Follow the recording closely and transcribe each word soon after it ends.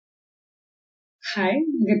Hi,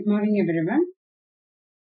 good morning everyone.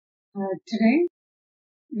 Today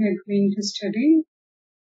we are going to study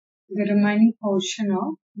the remaining portion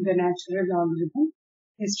of the natural logarithm.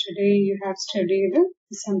 Yesterday you have studied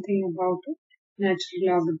something about natural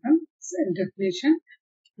logarithm, definition,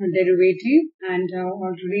 derivative, and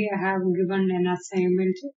already I have given an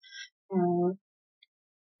assignment uh,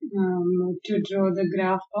 to draw the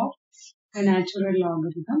graph of a natural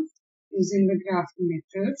logarithm using the graphing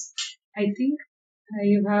methods. I think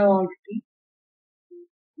you have already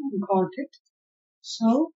got it.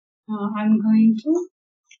 So, I'm going to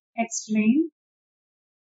explain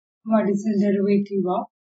what is the derivative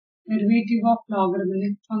of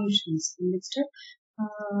logarithmic functions. Next,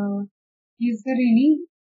 is there any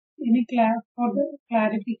for the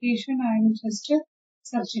clarification? I am just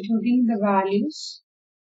substituting the values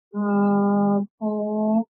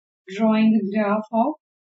for drawing the graph of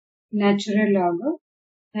natural log.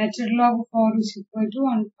 Natural log 4 is equal to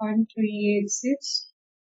 1.386.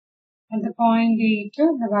 At the point 8,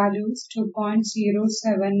 the value is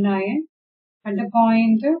 2.079. At the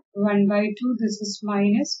point 1 by 2, this is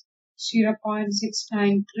minus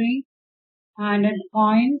 0.693. And at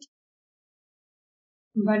point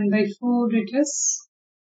 1 by 4, it is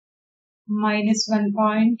minus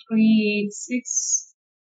 1.386.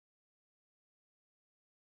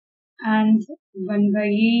 And 1 by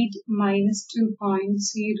 8, minus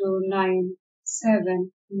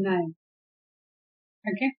 2.0979.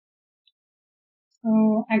 Okay.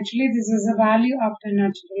 So actually this is a value of the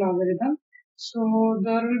natural logarithm. So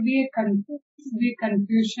there will be a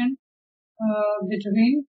confusion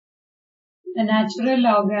between the natural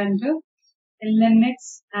log and ln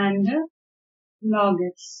x and log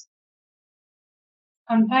x.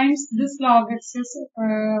 Sometimes this log x is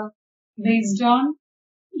based on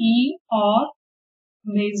e or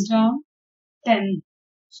based on 10.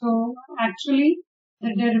 So actually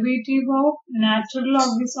the derivative of natural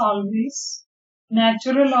log is always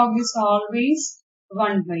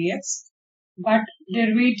 1 by x, but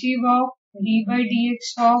derivative of d by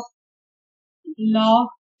dx of log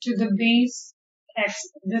to the base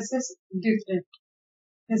x, this is different.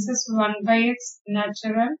 This is 1 by x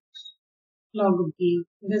natural log b.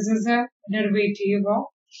 This is a derivative of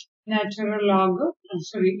natural log to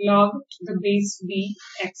the base b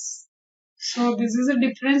x. So this is a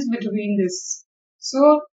difference between this.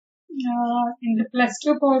 So in the plus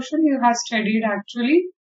 2 portion you have studied actually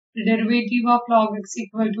the derivative of log x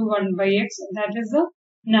equal to 1 by x. That is a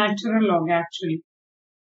natural log actually.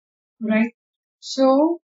 Right.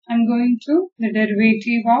 So I'm going to the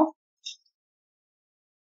derivative of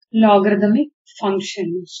logarithmic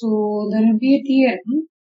function. So there will be a theorem.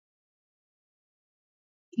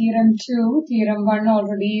 Theorem 2, theorem 1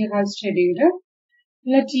 already you have studied.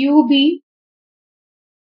 Let u be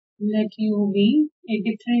a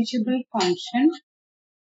differentiable function.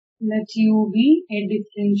 Let u be a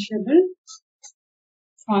differentiable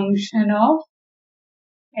function of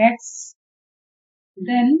x.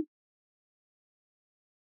 Then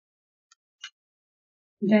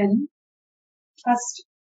first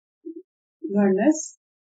one is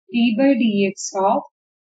d by dx of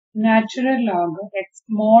natural log x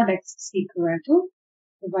mod x is equal to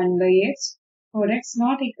 1 by x for x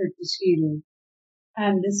not equal to 0.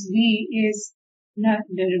 And this b is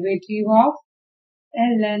derivative of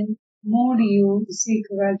ln mod u is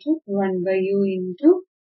equal to 1 by u into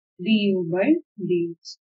du by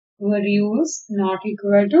dx, where u is not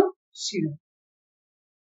equal to 0.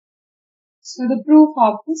 So the proof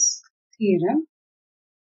of this theorem,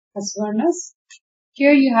 first one is,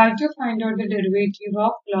 here you have to find out the derivative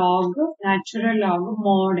of natural log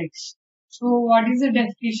mod x. So what is the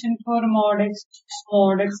definition for mod x?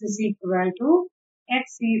 Mod x is equal to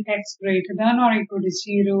x if x greater than or equal to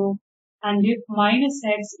 0, and if minus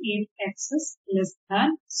x if x is less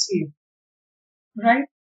than 0. Right?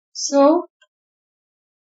 So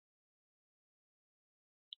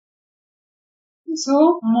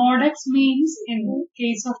mod x means in the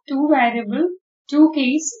case of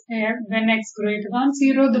when x greater than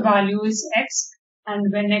 0 the value is x,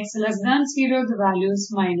 and when x less than 0 the value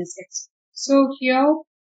is minus x. So here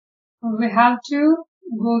we have to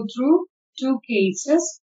go through two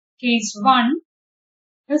cases. Case 1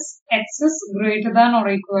 is x is greater than or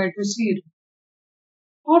equal to 0.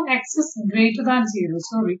 Not x is greater than 0,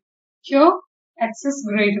 sorry. Here x is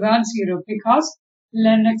greater than 0 because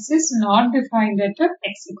ln x is not defined at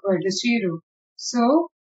x equal to 0. So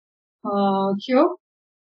here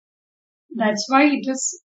that's why it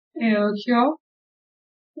is here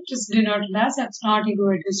it is denoted as x not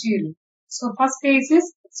equal to 0. So first case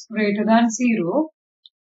is x greater than 0.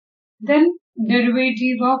 Then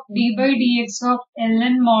derivative of d by dx of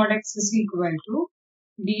ln mod x is equal to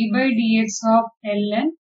d by dx of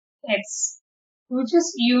ln x, which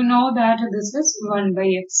is, you know that this is 1 by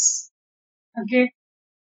x. Okay.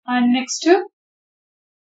 And next,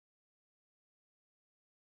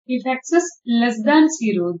 if x is less than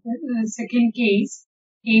 0, the second case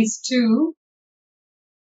 2,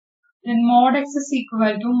 then mod x is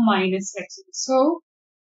equal to minus x. So,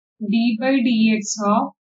 d by dx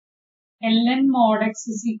of ln mod x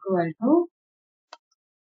is equal to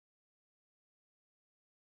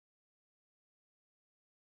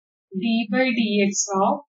d by dx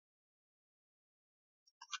of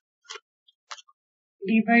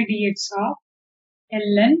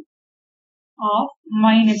ln of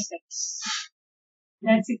minus x.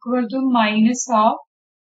 That's equal to minus of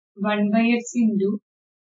 1 by x into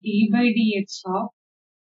d by dx of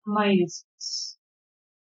minus x.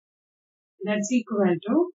 That's equal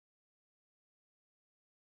to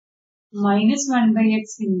minus 1 by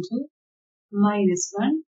x into minus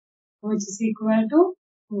 1, which is equal to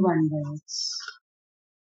 1 by x.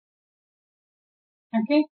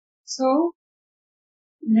 Okay. So,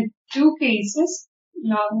 the two cases,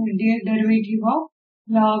 derivative of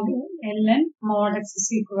log ln mod x is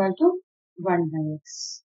equal to 1 by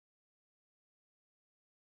x.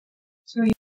 So